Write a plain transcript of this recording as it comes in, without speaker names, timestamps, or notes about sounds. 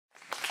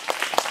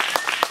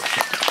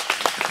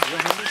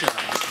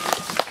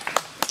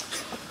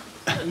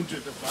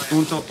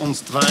Unter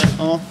uns zwei.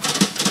 Oh.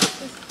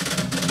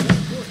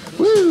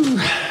 Woo.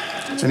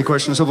 Any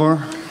questions so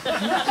far?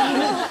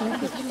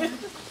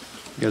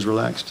 You guys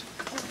relaxed?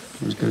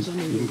 It was good.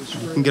 You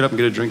can get up and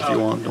get a drink if you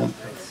want. Don't.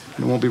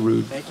 It won't be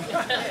rude.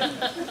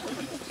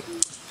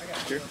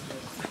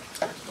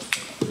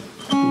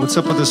 What's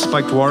up with this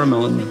spiked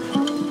watermelon?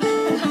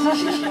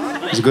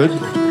 Is it good?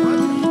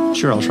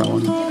 Sure, I'll try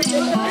one.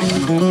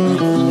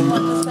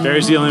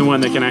 Barry's the only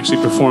one that can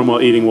actually perform while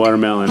eating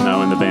watermelon,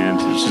 though, in the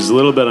band, which is a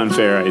little bit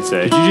unfair, I'd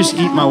say. Did you just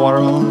eat my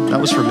watermelon? That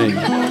was for me.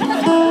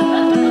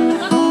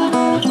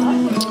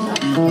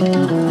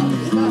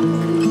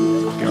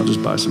 Okay, I'll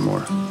just buy some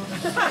more.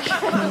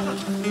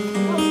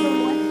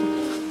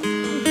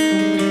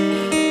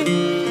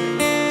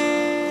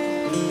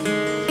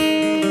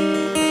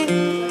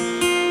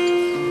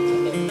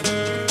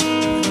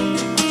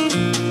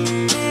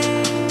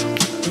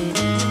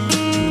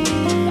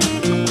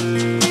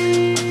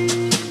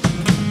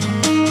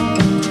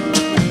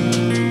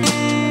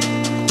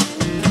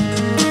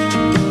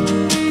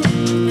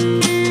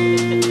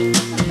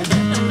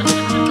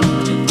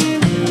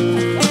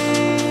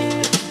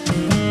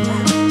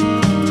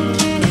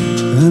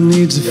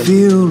 To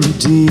feel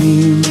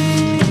redeemed,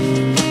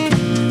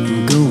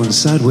 I'm going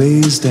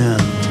sideways down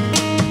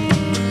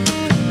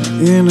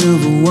in a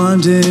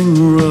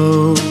winding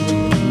road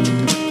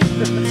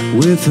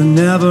with a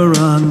never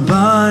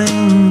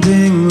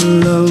unbinding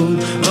load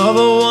of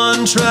a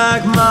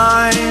one-track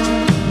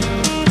mind,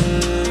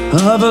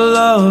 of a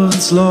love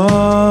that's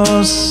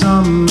lost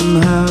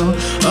somehow,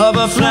 of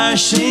a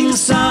flashing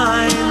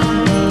sign.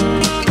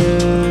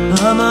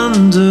 I'm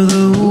under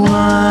the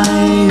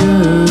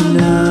wire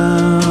now.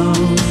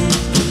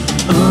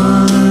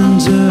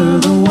 Under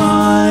the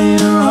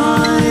wire,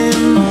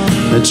 I'm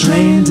a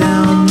train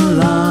down the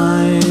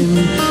line.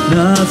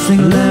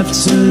 Nothing left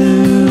to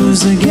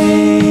lose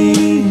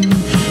again.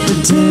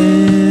 The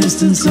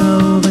distance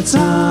over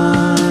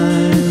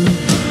time.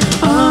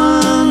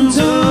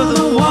 Under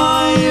the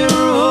wire,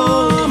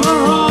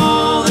 over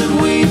all that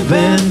we've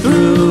been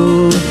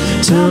through.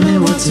 Tell me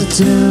what to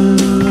do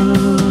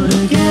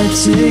to get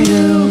to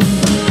you.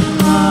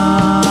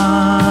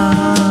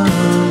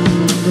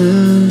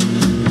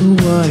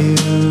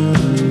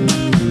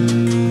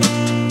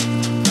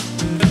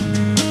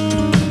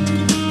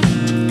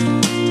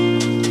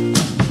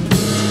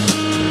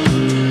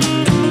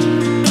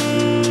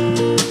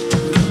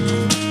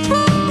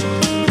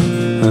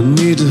 I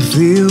need to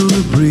feel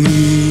the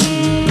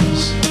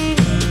breeze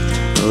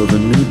of a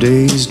new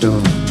day's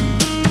dawn.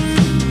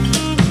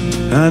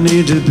 I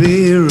need to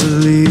be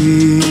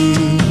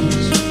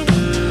released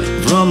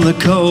from the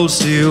cold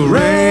steel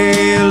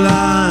rail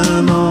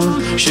I'm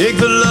on. Shake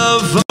the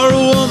love for a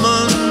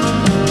woman,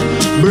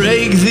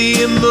 break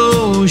the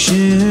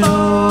emotion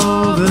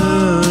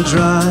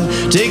overdrive.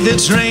 Take the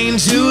train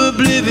to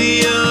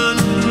oblivion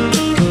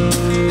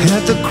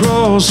at the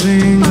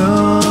crossing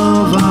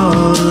of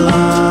our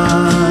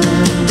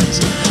lines.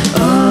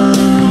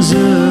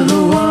 Under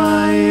the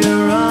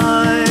wire,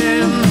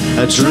 I'm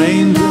a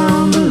train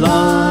down the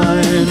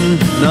line.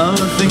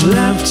 Nothing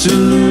left to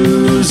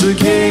lose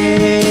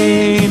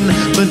again,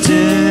 but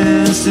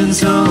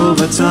distance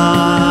over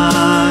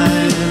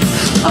time.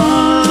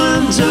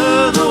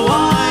 Under the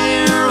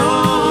wire,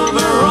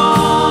 over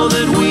all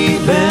that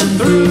we've been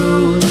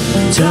through.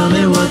 Tell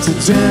me what to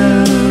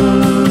do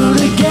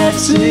to get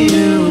to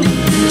you.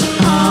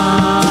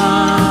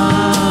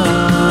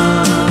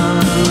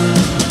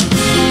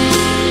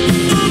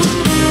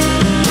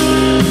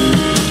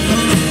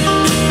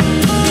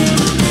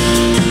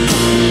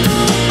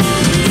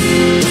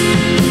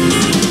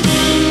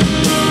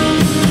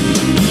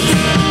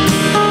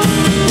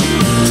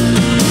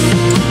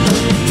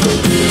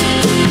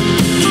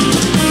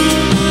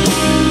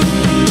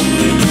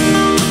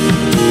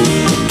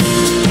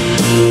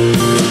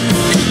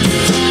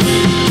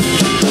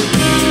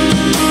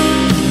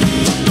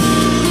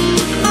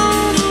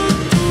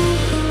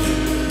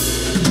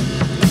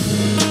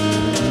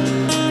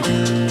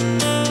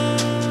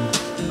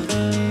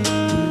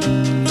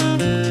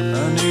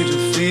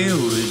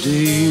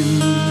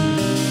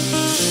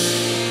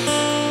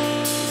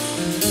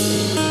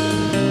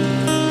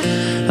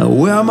 I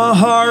wear my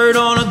heart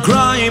on a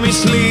grimy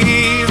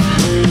sleeve.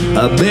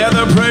 I bear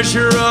the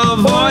pressure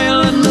of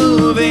oil and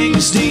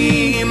moving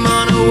steam,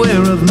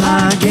 unaware of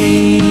my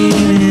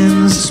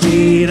gaining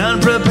speed,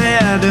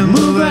 unprepared to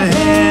move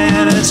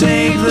ahead and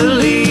take the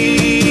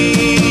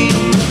lead.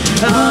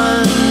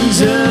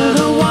 Under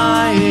the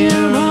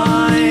wire,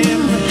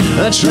 I'm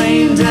a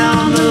train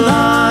down the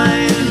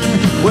line,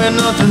 where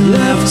nothing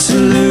left to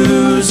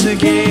lose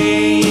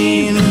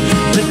again.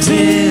 The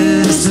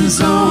distance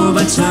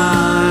over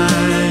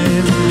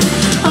time.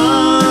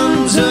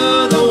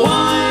 Under the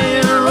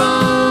wire,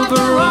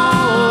 over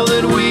all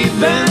that we've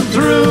been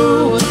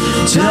through.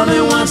 Tell me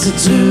what to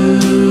do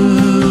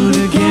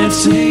to get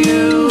to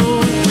you.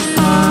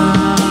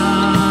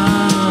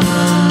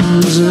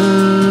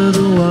 Under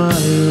the wire.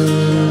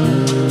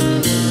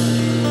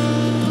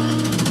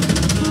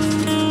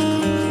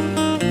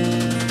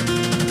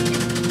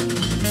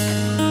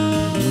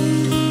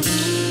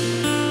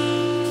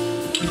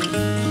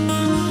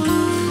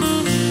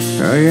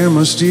 I am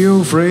a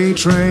steel freight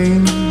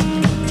train.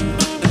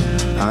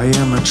 I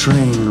am a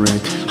train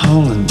wreck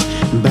hauling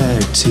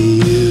back to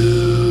you.